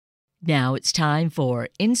Now it's time for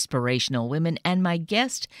Inspirational Women and my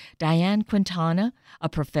guest, Diane Quintana, a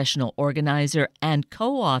professional organizer and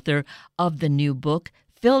co-author of the new book,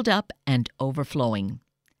 Filled Up and Overflowing.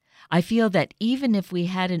 I feel that even if we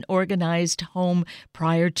had an organized home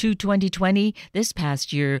prior to 2020, this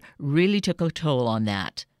past year really took a toll on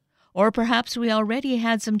that. Or perhaps we already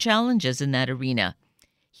had some challenges in that arena.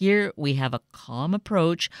 Here we have a calm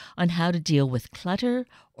approach on how to deal with clutter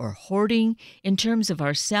or hoarding in terms of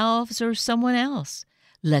ourselves or someone else.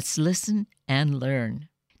 Let's listen and learn.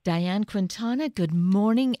 Diane Quintana, good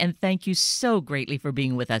morning, and thank you so greatly for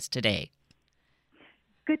being with us today.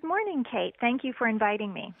 Good morning, Kate. Thank you for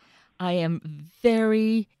inviting me. I am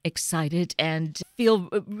very excited and feel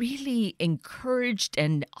really encouraged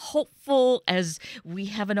and hopeful as we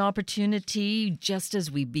have an opportunity, just as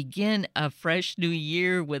we begin a fresh new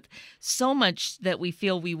year with so much that we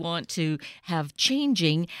feel we want to have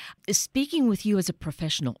changing. Speaking with you as a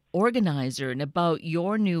professional organizer and about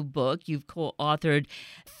your new book, you've co-authored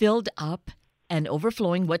Filled Up and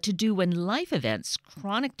Overflowing, What to Do When Life Events,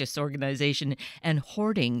 Chronic Disorganization, and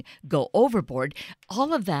Hoarding Go Overboard.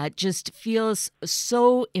 All of that just feels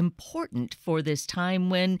so important for this time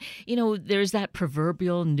when, there's that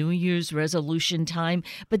proverbial New Year's resolution time.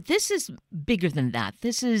 But this is bigger than that.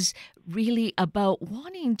 This is really about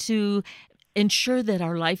wanting to ensure that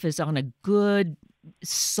our life is on a good,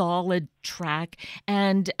 solid track,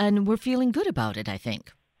 and we're feeling good about it, I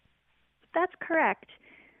think. That's correct.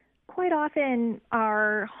 Quite often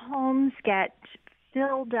our homes get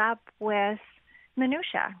filled up with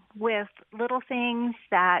minutia, with little things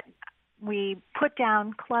that we put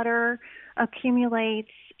down, clutter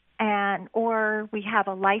accumulates, or we have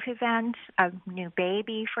a life event, a new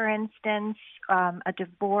baby, for instance, a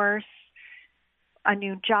divorce, a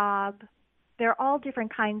new job. They're all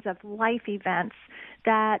different kinds of life events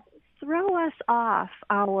that throw us off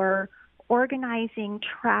our organizing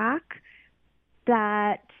track,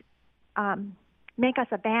 that make us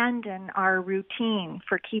abandon our routine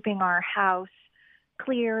for keeping our house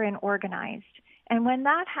clear and organized. And when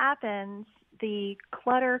that happens, the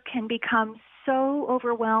clutter can become so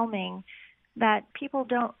overwhelming that people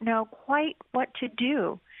don't know quite what to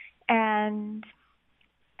do. And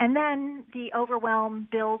then the overwhelm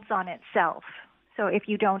builds on itself. So if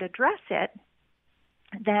you don't address it,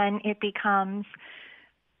 then it becomes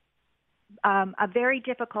a very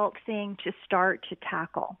difficult thing to start to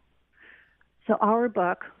tackle. So our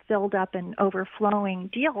book, Filled Up and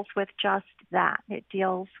Overflowing, deals with just that. It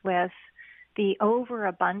deals with the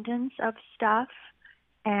overabundance of stuff,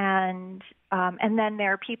 and then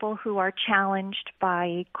there are people who are challenged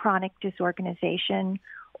by chronic disorganization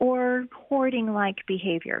or hoarding-like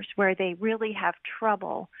behaviors where they really have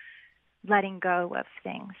trouble letting go of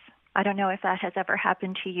things. I don't know if that has ever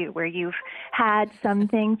happened to you, where you've had some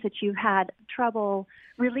things that you had trouble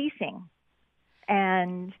releasing,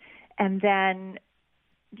 and then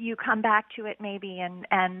you come back to it maybe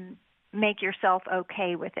and make yourself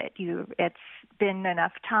okay with it. It's been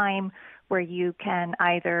enough time where you can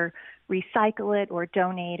either recycle it or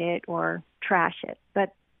donate it or trash it.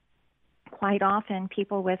 But quite often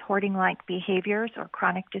people with hoarding-like behaviors or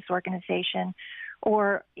chronic disorganization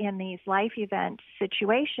or in these life event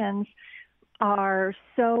situations are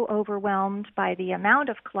so overwhelmed by the amount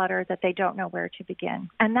of clutter that they don't know where to begin.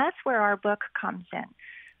 And that's where our book comes in.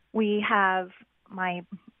 We have, my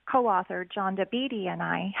co-author, John Beatty, and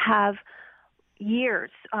I have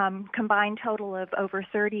years, combined total of over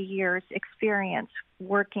 30 years experience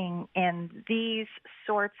working in these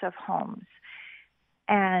sorts of homes.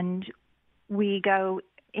 And we go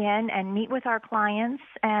in and meet with our clients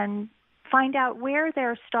and find out where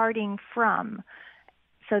they're starting from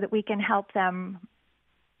so that we can help them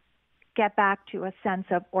get back to a sense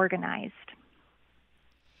of organized.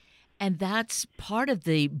 And that's part of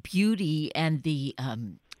the beauty and the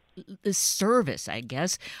service, I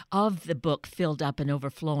guess, of the book Filled Up and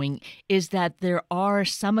Overflowing, is that there are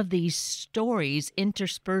some of these stories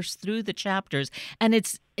interspersed through the chapters. And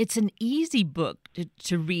it's an easy book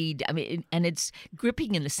to read. I mean, and it's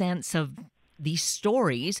gripping in the sense of these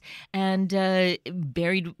stories, and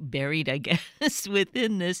buried, I guess,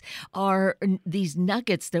 within this are these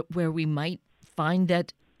nuggets where we might find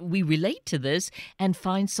that we relate to this and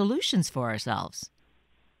find solutions for ourselves.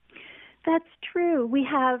 That's true. We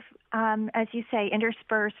have, as you say,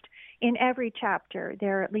 interspersed in every chapter,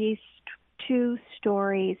 there are at least 2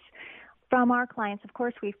 stories from our clients. Of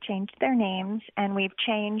course, we've changed their names and we've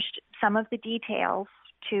changed some of the details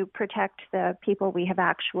to protect the people we have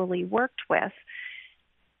actually worked with.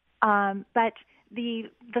 But the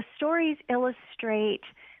stories illustrate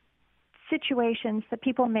situations that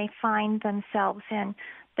people may find themselves in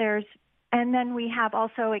There's, and then we have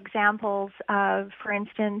also examples of, for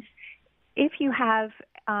instance, if you have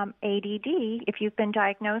ADD, if you've been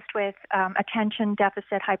diagnosed with attention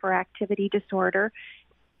deficit hyperactivity disorder,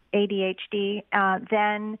 ADHD,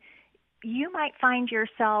 then you might find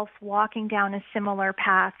yourself walking down a similar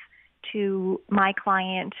path to my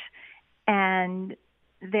client, and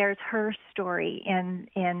there's her story in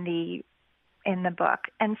the book.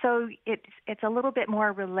 And so it's a little bit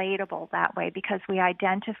more relatable that way, because we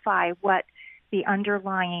identify what the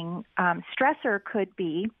underlying stressor could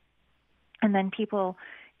be, and then people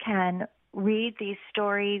can read these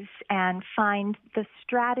stories and find the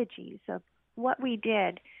strategies of what we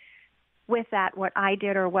did with that, what I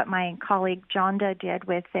did, or what my colleague Jonda did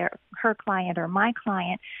with her client or my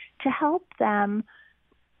client, to help them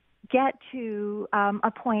get to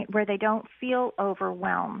a point where they don't feel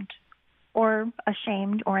overwhelmed or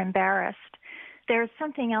ashamed or embarrassed. There's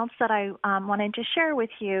something else that I wanted to share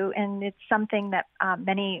with you, and it's something that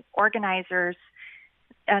many organizers,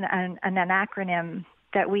 an acronym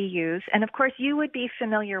that we use, and of course you would be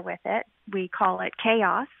familiar with it. We call it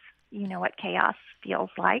chaos. You know what chaos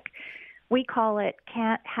feels like. We call it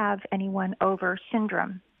can't have anyone over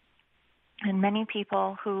syndrome. And many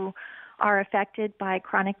people who are affected by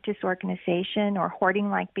chronic disorganization or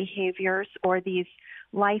hoarding-like behaviors or these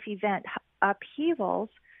life event upheavals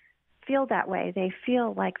feel that way. They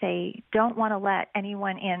feel like they don't want to let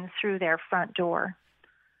anyone in through their front door.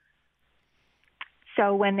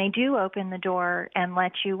 So when they do open the door and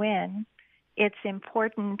let you in, it's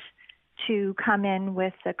important to come in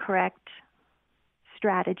with the correct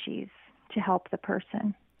strategies to help the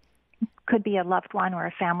person. Could be a loved one or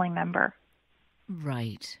a family member.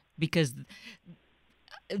 Right. Because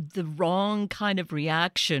the wrong kind of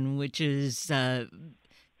reaction, which is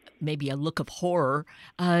maybe a look of horror,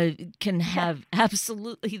 can have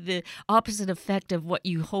absolutely the opposite effect of what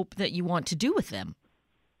you hope that you want to do with them.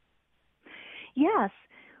 Yes.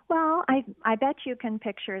 Well, I bet you can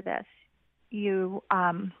picture this. You,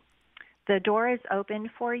 the door is open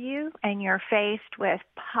for you, and you're faced with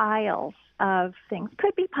piles of things.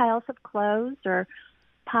 Could be piles of clothes or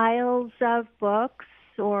piles of books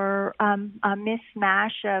or a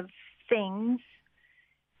mishmash of things.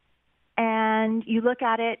 And you look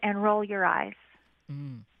at it and roll your eyes.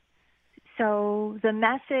 Mm. So the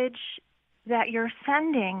message that you're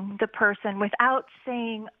sending the person without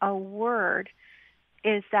saying a word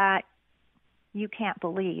is that you can't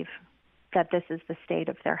believe that this is the state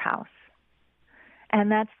of their house.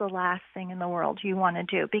 And that's the last thing in the world you want to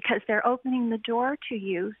do, because they're opening the door to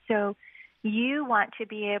you. So you want to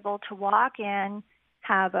be able to walk in,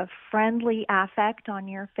 have a friendly affect on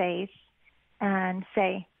your face, and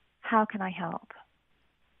say, how can I help?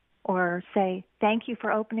 Or say, thank you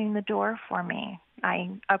for opening the door for me. I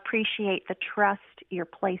appreciate the trust you're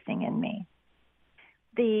placing in me.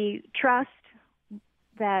 The trust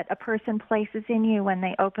that a person places in you when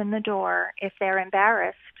they open the door, if they're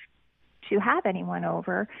embarrassed to have anyone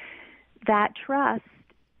over, that trust,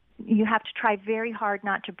 you have to try very hard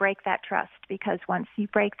not to break that trust, because once you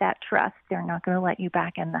break that trust, they're not going to let you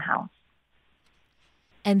back in the house.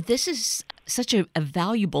 And this is such a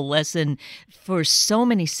valuable lesson for so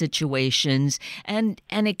many situations, and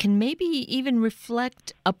it can maybe even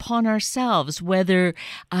reflect upon ourselves, whether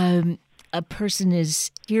a person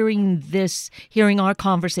is hearing our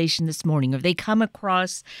conversation this morning, or they come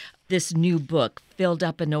across this new book, Filled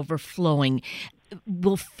Up and Overflowing,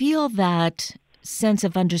 will feel that sense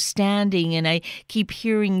of understanding. And I keep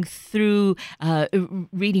hearing through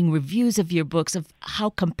reading reviews of your books of how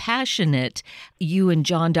compassionate you and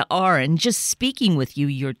Jonda are. And just speaking with you,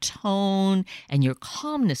 your tone and your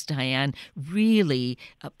calmness, Diane, really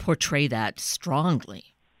portray that strongly.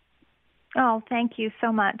 Oh, thank you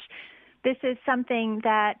so much. This is something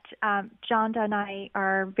that Jonda and I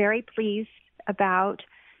are very pleased about,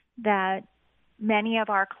 that many of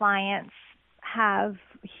our clients have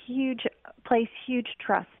place huge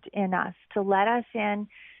trust in us to let us in,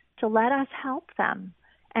 to let us help them.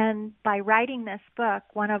 And by writing this book,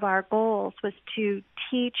 one of our goals was to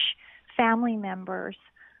teach family members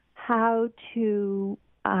how to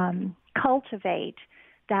cultivate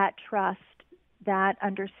that trust, that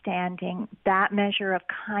understanding, that measure of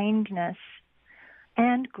kindness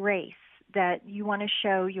and grace that you want to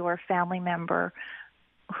show your family member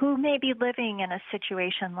who may be living in a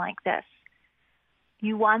situation like this.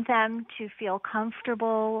 You want them to feel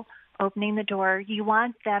comfortable opening the door. You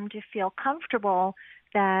want them to feel comfortable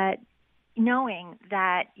that knowing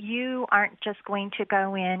that you aren't just going to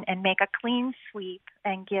go in and make a clean sweep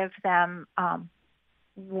and give them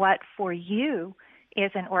what for you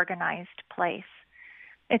is an organized place.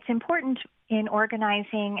 It's important in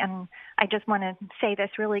organizing, and I just want to say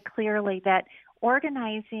this really clearly, that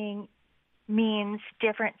organizing means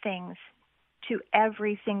different things to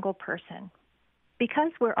every single person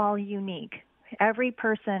because we're all unique. Every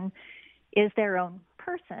person is their own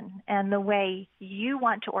person, and the way you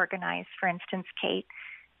want to organize, for instance, Kate,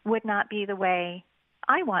 would not be the way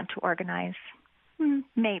I want to organize.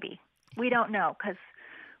 Maybe. We don't know because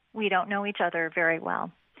we don't know each other very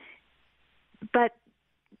well. But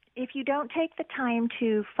if you don't take the time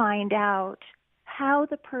to find out how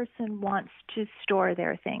the person wants to store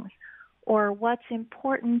their things or what's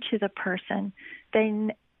important to the person,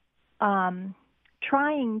 then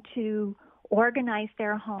trying to organize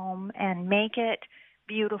their home and make it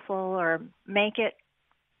beautiful or make it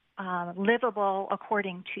livable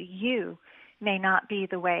according to you may not be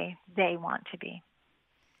the way they want to be.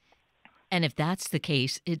 And if that's the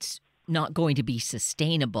case, it's not going to be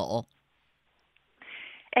sustainable.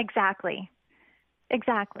 Exactly.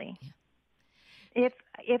 Yeah.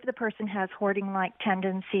 If the person has hoarding-like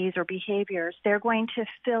tendencies or behaviors, they're going to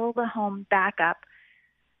fill the home back up.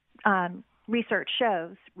 Research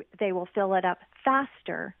shows they will fill it up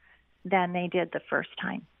faster than they did the first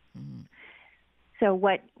time. Mm-hmm. So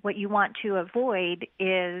what you want to avoid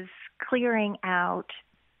is clearing out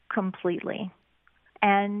completely.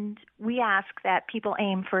 And we ask that people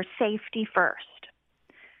aim for safety first.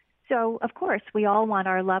 So, of course, we all want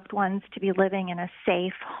our loved ones to be living in a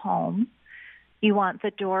safe home. You want the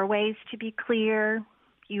doorways to be clear.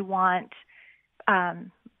 You want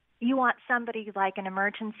somebody like an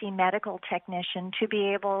emergency medical technician to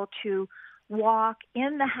be able to walk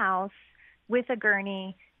in the house with a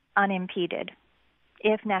gurney unimpeded,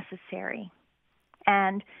 if necessary.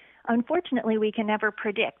 And unfortunately, we can never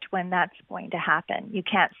predict when that's going to happen. You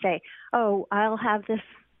can't say, oh, I'll have this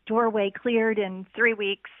doorway cleared in 3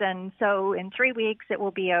 weeks, and so in 3 weeks it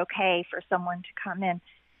will be okay for someone to come in.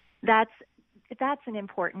 That's an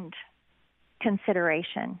important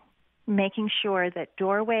consideration, making sure that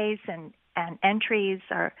doorways and entries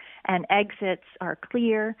and exits are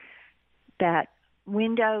clear, that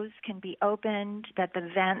windows can be opened, that the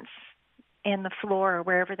vents in the floor or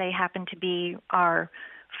wherever they happen to be are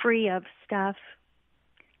free of stuff.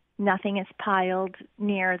 Nothing is piled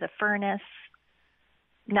near the furnace.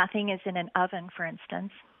 Nothing is in an oven, for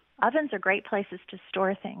instance. Ovens are great places to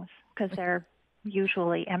store things because they're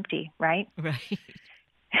usually empty, right? Right.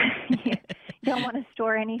 You don't want to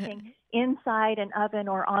store anything inside an oven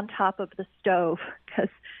or on top of the stove because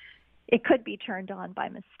it could be turned on by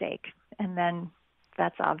mistake, and then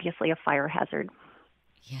that's obviously a fire hazard.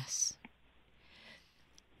 Yes.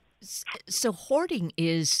 So hoarding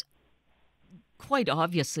is quite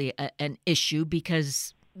obviously an issue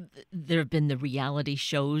because there have been the reality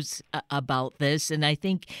shows about this, and I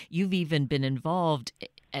think you've even been involved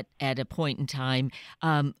at a point in time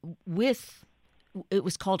with, it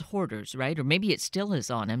was called Hoarders, right? Or maybe it still is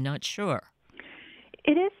on, I'm not sure.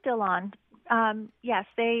 It is still on. Yes,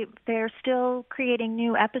 they're still creating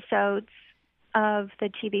new episodes of the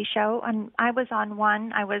TV show, and I was on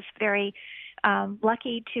one. I was very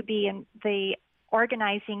lucky to be in the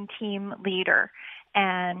organizing team leader,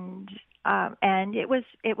 and it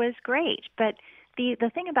was great. But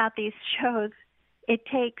the thing about these shows, it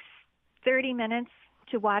takes 30 minutes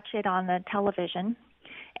to watch it on the television.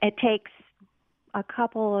 It takes a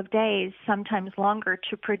couple of days, sometimes longer,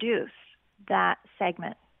 to produce that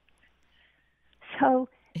segment. So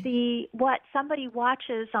what somebody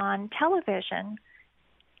watches on television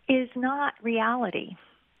is not reality.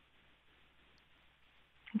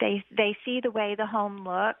 They see the way the home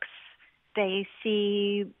looks, they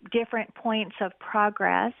see different points of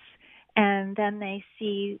progress, and then they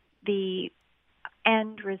see the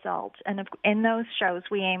end result. And in those shows,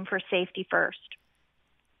 we aim for safety first.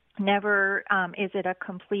 Never is it a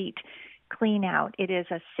complete clean out. It is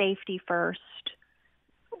a safety first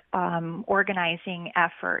organizing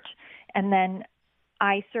effort. And then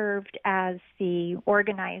I served as the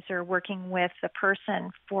organizer working with the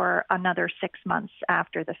person for another 6 months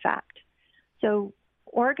after the fact. So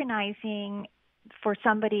organizing for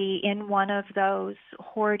somebody in one of those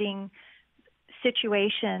hoarding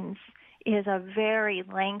situations is a very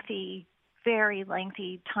lengthy,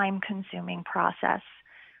 time-consuming process.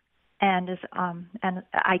 And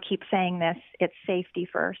I keep saying this, it's safety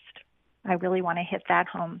first. I really want to hit that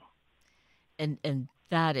home. And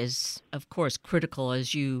that is, of course, critical,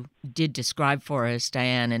 as you did describe for us,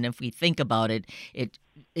 Diane. And if we think about it,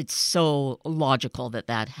 it's so logical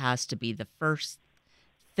that has to be the first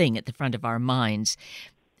thing at the front of our minds.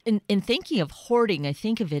 In thinking of hoarding, I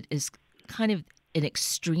think of it as kind of an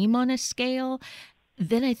extreme on a scale.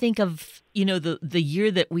 then I think of, the year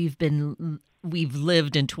that we've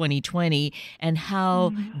lived in 2020, and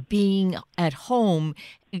how being at home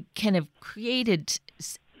kind of created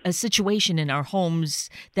a situation in our homes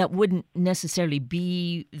that wouldn't necessarily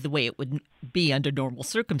be the way it would be under normal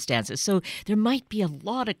circumstances. So there might be a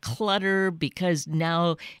lot of clutter because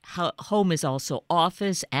now home is also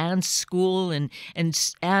office and school and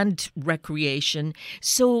recreation.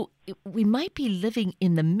 So we might be living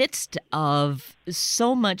in the midst of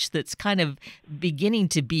so much that's kind of beginning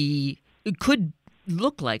to be, it could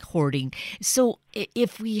look like hoarding. So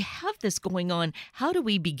if we have this going on, how do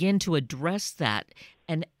we begin to address that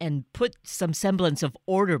and put some semblance of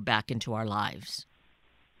order back into our lives?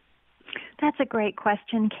 That's a great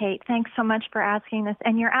question, Kate. Thanks so much for asking this.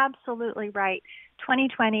 And you're absolutely right.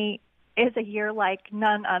 2020 is a year like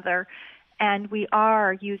none other, and we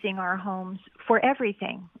are using our homes for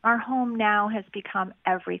everything. Our home now has become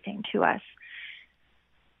everything to us.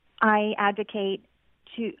 I advocate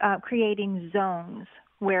to creating zones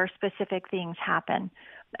where specific things happen.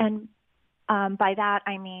 And by that,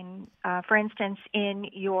 I mean, for instance, in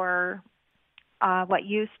your what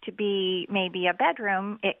used to be maybe a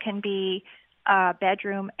bedroom, it can be a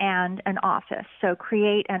bedroom and an office. So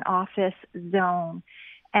create an office zone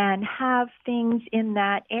and have things in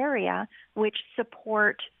that area which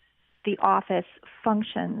support the office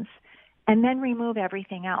functions, and then remove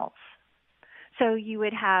everything else. So you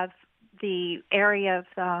would have the area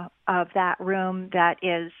of that room that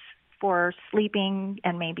is for sleeping,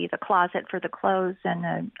 and maybe the closet for the clothes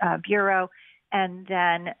and a bureau, and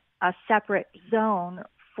then a separate zone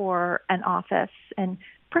for an office, and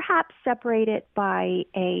perhaps separate it by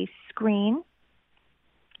a screen,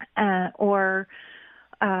 or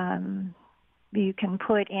you can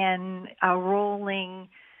put in a rolling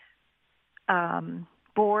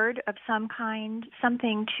board of some kind,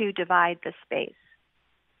 something to divide the space,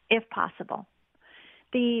 if possible.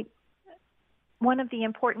 One of the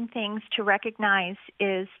important things to recognize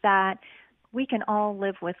is that we can all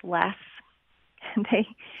live with less.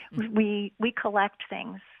 We collect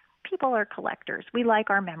things. People are collectors. We like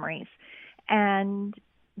our memories. And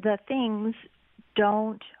the things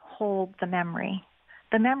don't hold the memory.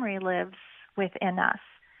 The memory lives within us,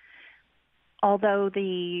 although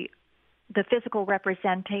the physical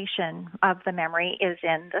representation of the memory is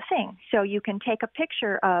in the thing. So you can take a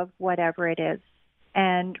picture of whatever it is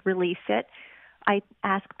and release it. I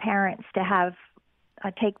ask parents to have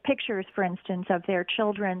take pictures, for instance, of their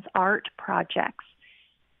children's art projects,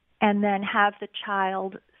 and then have the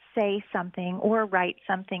child say something or write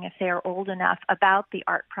something if they're old enough about the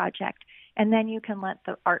art project. And then you can let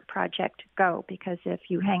the art project go, because if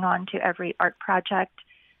you hang on to every art project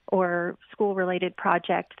or school-related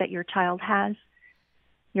project that your child has,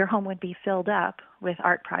 your home would be filled up with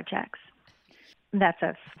art projects. That's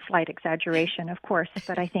a slight exaggeration, of course,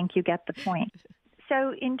 but I think you get the point.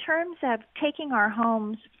 So in terms of taking our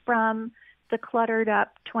homes from the cluttered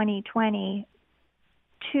up 2020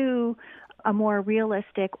 to a more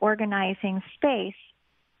realistic organizing space,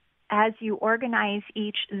 as you organize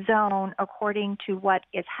each zone according to what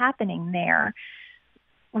is happening there,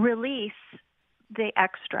 release the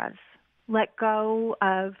extras. Let go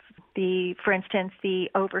of for instance, the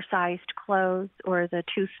oversized clothes or the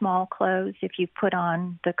too small clothes if you've put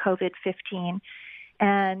on the COVID-15,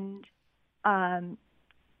 and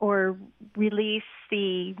or release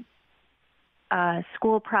the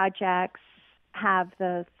school projects, have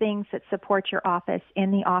the things that support your office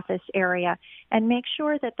in the office area, and make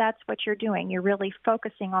sure that that's what you're doing. You're really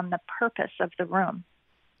focusing on the purpose of the room.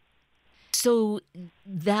 So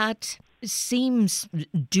that seems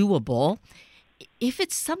doable. If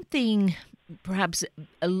it's something perhaps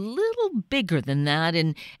a little bigger than that,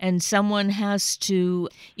 and someone has to,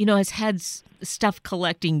 has had stuff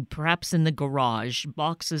collecting perhaps in the garage,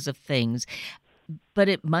 boxes of things, but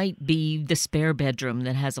it might be the spare bedroom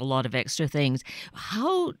that has a lot of extra things.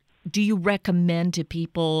 How do you recommend to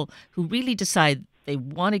people who really decide they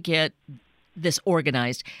want to get this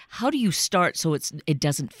organized? How do you start so it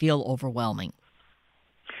doesn't feel overwhelming?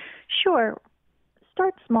 Sure.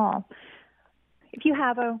 Start small. If you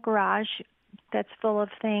have a garage that's full of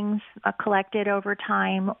things collected over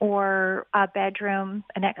time, or a bedroom,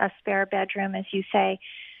 a spare bedroom, as you say,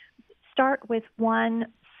 start with one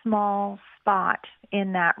small spot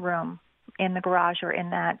in that room, in the garage or in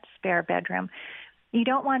that spare bedroom. You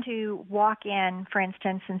don't want to walk in, for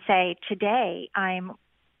instance, and say, today I'm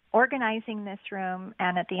organizing this room,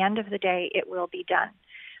 and at the end of the day it will be done.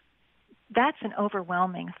 That's an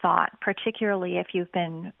overwhelming thought, particularly if you've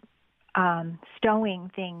been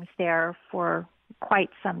stowing things there for quite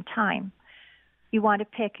some time. You want to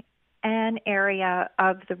pick an area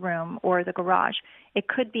of the room or the garage. It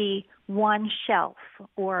could be one shelf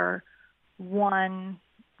or one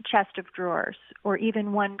chest of drawers or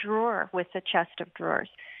even one drawer with a chest of drawers.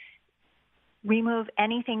 Remove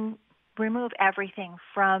everything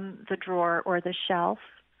from the drawer or the shelf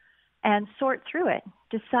and sort through it.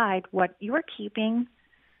 Decide what you're keeping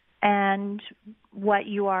and what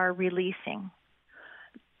you are releasing.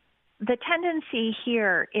 The tendency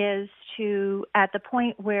here is to, at the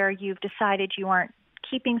point where you've decided you aren't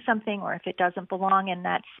keeping something, or if it doesn't belong in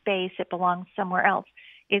that space, it belongs somewhere else,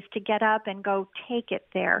 is to get up and go take it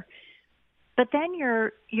there. But then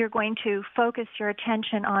you're going to focus your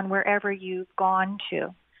attention on wherever you've gone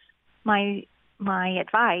to. My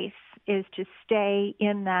advice is to stay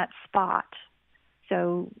in that spot.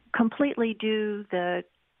 So completely do the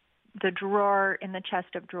drawer in the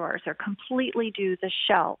chest of drawers, or completely do the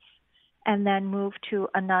shelf, and then move to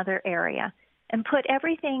another area. And put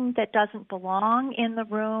everything that doesn't belong in the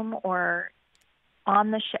room or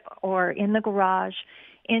on the or in the garage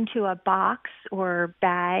into a box or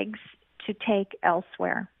bags to take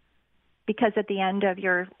elsewhere. Because at the end of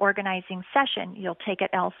your organizing session, you'll take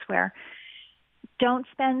it elsewhere. Don't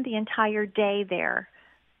spend the entire day there.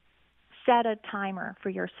 Set a timer for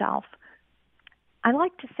yourself. I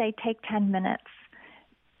like to say take 10 minutes,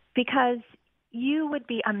 because you would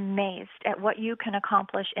be amazed at what you can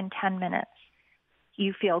accomplish in 10 minutes.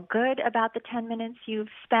 You feel good about the 10 minutes you've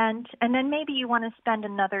spent, and then maybe you want to spend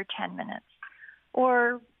another 10 minutes.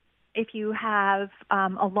 Or if you have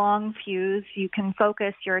a long fuse, you can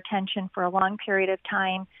focus your attention for a long period of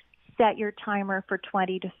time, set your timer for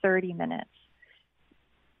 20 to 30 minutes.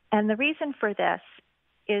 And the reason for this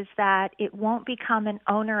is that it won't become an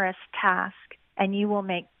onerous task, and you will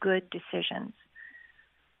make good decisions.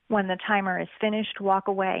 When the timer is finished, walk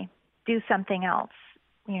away. Do something else.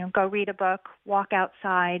 Go read a book, walk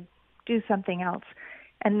outside, do something else.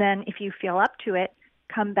 And then if you feel up to it,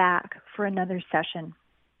 come back for another session.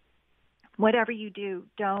 Whatever you do,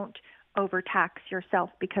 don't overtax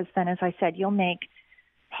yourself, because then, as I said, you'll make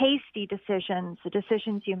hasty decisions, the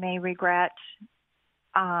decisions you may regret,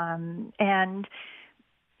 and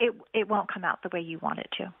it won't come out the way you want it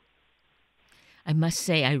to. I must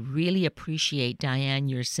say, I really appreciate, Diane,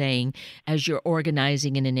 you're saying, as you're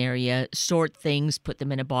organizing in an area, sort things, put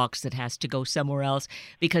them in a box that has to go somewhere else,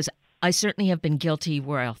 because I certainly have been guilty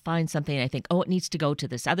where I'll find something and I think, oh, it needs to go to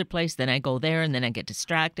this other place. Then I go there and then I get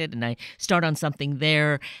distracted and I start on something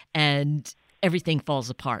there and everything falls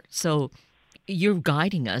apart. So you're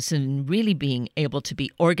guiding us and really being able to be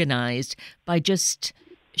organized by just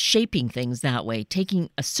shaping things that way, taking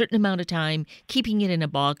a certain amount of time, keeping it in a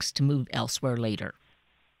box to move elsewhere later.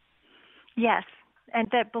 Yes, and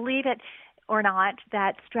that, believe it or not,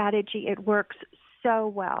 that strategy, it works so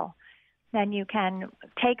well. Then you can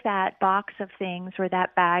take that box of things or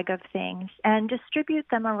that bag of things and distribute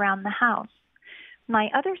them around the house. My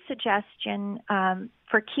other suggestion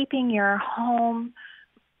for keeping your home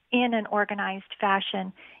in an organized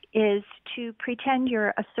fashion is to pretend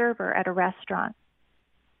you're a server at a restaurant.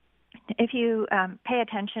 If you pay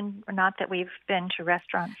attention, not that we've been to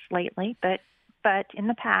restaurants lately, but in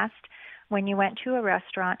the past, when you went to a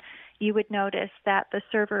restaurant, you would notice that the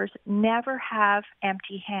servers never have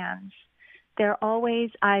empty hands. They're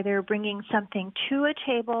always either bringing something to a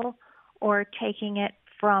table or taking it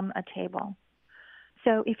from a table.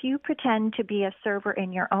 So if you pretend to be a server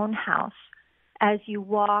in your own house, as you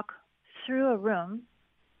walk through a room,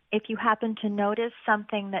 if you happen to notice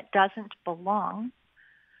something that doesn't belong,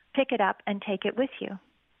 pick it up and take it with you.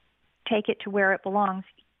 Take it to where it belongs.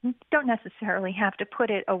 You don't necessarily have to put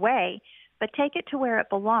it away, but take it to where it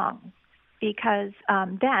belongs, because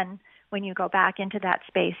then when you go back into that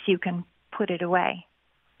space, you can put it away.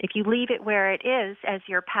 If you leave it where it is as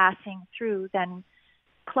you're passing through, then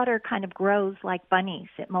clutter kind of grows like bunnies.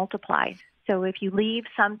 It multiplies. So if you leave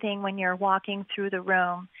something when you're walking through the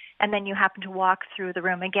room, and then you happen to walk through the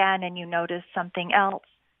room again and you notice something else,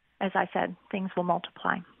 as I said, things will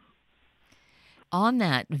multiply. On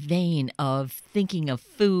that vein of thinking of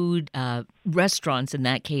food, restaurants in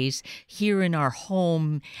that case, here in our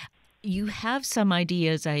home, you have some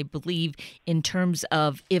ideas, I believe, in terms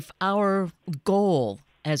of if our goal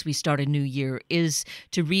as we start a new year is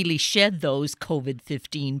to really shed those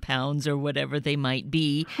COVID-15 pounds or whatever they might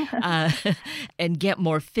be and get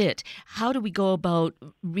more fit. How do we go about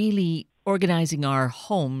really organizing our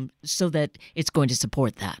home so that it's going to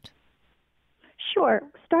support that? Sure.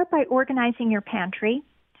 Start by organizing your pantry.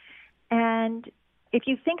 And if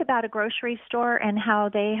you think about a grocery store and how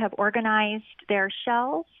they have organized their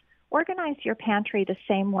shelves, organize your pantry the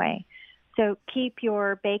same way. So keep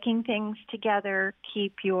your baking things together,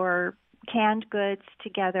 keep your canned goods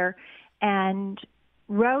together, and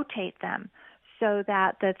rotate them so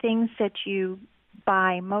that the things that you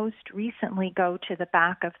buy most recently go to the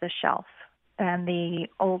back of the shelf and the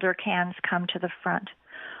older cans come to the front.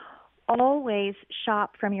 Always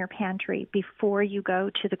shop from your pantry before you go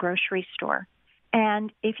to the grocery store.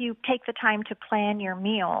 And if you take the time to plan your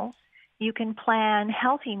meals, you can plan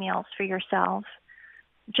healthy meals for yourself.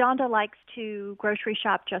 Jonda likes to grocery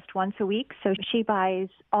shop just once a week, so she buys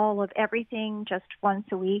all of everything just once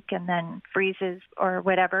a week and then freezes or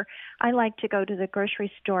whatever. I like to go to the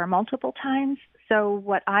grocery store multiple times, so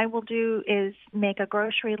what I will do is make a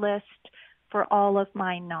grocery list for all of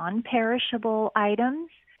my non-perishable items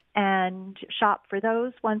and shop for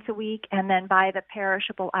those once a week, and then buy the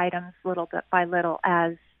perishable items little bit by little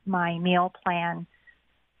as my meal plan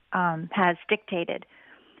has dictated.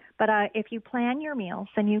 But if you plan your meals,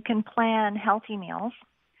 then you can plan healthy meals.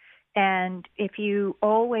 And if you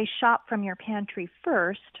always shop from your pantry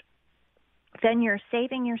first, then you're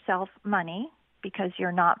saving yourself money because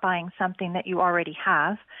you're not buying something that you already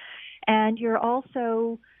have. And you're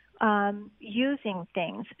also using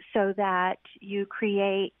things so that you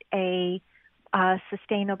create a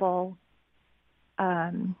sustainable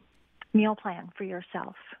meal plan for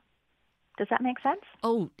yourself. Does that make sense?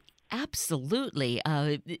 Oh, absolutely.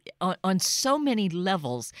 On so many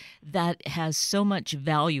levels, that has so much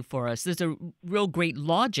value for us. There's a real great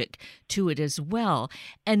logic to it as well.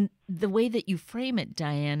 And the way that you frame it,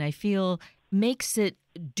 Diane, I feel makes it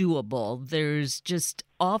doable. There's just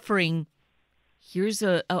offering, here's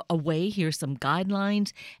a way, here's some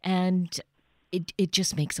guidelines, and it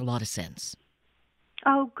just makes a lot of sense.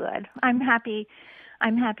 Oh, good. I'm happy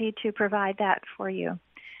to provide that for you.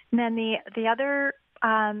 And then the other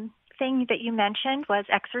thing that you mentioned was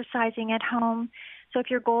exercising at home. So if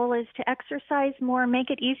your goal is to exercise more, make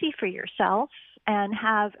it easy for yourself and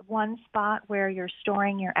have one spot where you're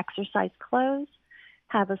storing your exercise clothes,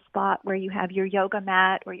 have a spot where you have your yoga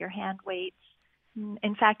mat or your hand weights.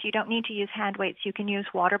 In fact, you don't need to use hand weights. You can use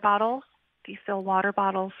water bottles. If you fill water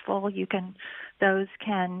bottles full, those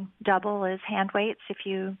can double as hand weights if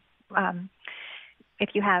you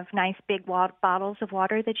have nice big bottles of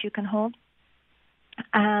water that you can hold.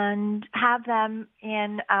 And have them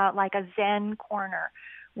in like a Zen corner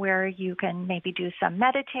where you can maybe do some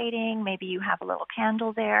meditating. Maybe you have a little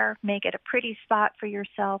candle there. Make it a pretty spot for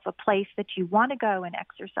yourself, a place that you want to go and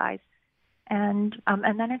exercise. And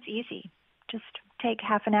then it's easy. Just take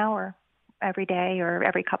half an hour every day or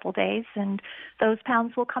every couple days, and those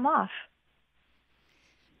pounds will come off.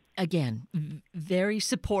 Again, very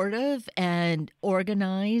supportive and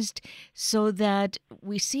organized so that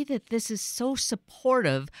we see that this is so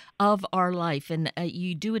supportive of our life. And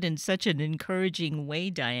you do it in such an encouraging way,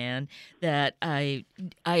 Diane, that I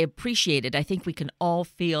appreciate it. I think we can all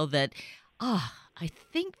feel that, I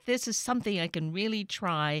think this is something I can really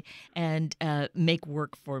try and make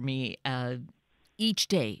work for me each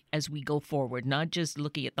day as we go forward, not just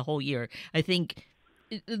looking at the whole year. I think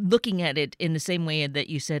looking at it in the same way that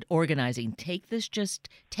you said, organizing, take this just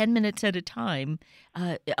 10 minutes at a time,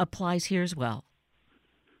 applies here as well.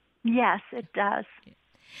 Yes, it does.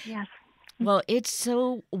 Yes. Well, it's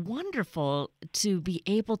so wonderful to be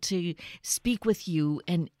able to speak with you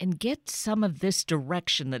and get some of this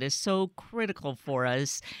direction that is so critical for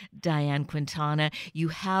us, Diane Quintana. You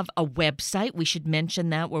have a website, we should mention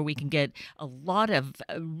that, where we can get a lot of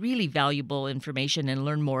really valuable information and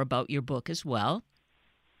learn more about your book as well.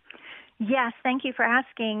 Yes, thank you for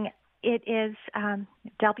asking. It is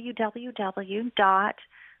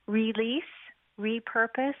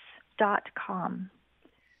www.releaserepurpose.com.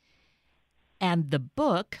 And the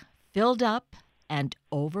book, Filled Up and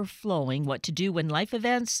Overflowing, What to Do When Life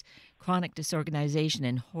Events, Chronic Disorganization,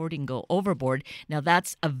 and Hoarding Go Overboard. Now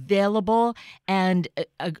that's available and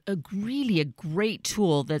really a great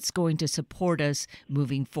tool that's going to support us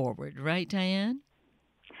moving forward. Right, Diane?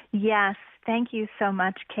 Yes, thank you so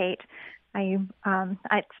much, Kate.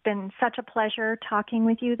 It's been such a pleasure talking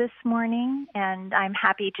with you this morning, and I'm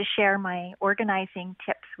happy to share my organizing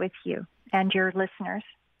tips with you and your listeners.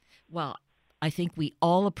 Well, I think we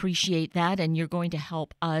all appreciate that, and you're going to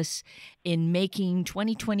help us in making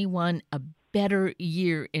 2021 a better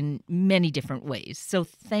year in many different ways. So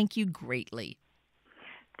thank you greatly.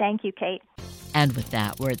 Thank you, Kate. And with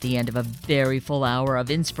that, we're at the end of a very full hour of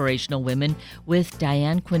Inspirational Women with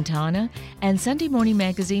Diane Quintana and Sunday Morning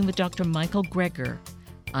Magazine with Dr. Michael Greger.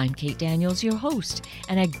 I'm Kate Daniels, your host,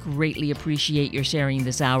 and I greatly appreciate your sharing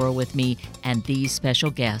this hour with me and these special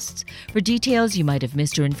guests. For details you might have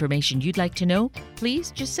missed or information you'd like to know,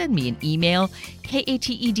 please just send me an email,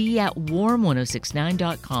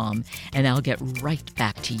 kated@warm1069.com, and I'll get right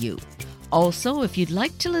back to you. Also, if you'd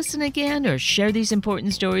like to listen again or share these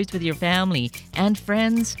important stories with your family and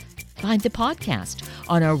friends, find the podcast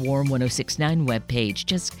on our Warm 1069 webpage.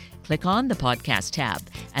 Just click on the podcast tab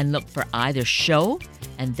and look for either show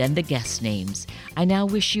and then the guest names. I now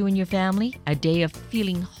wish you and your family a day of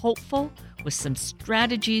feeling hopeful with some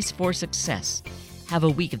strategies for success. Have a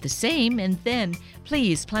week of the same, and then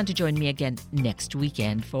please plan to join me again next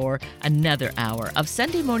weekend for another hour of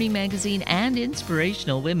Sunday Morning Magazine and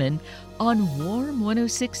Inspirational Women on Warm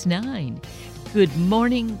 1069. Good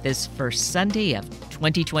morning this first Sunday of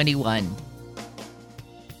 2021.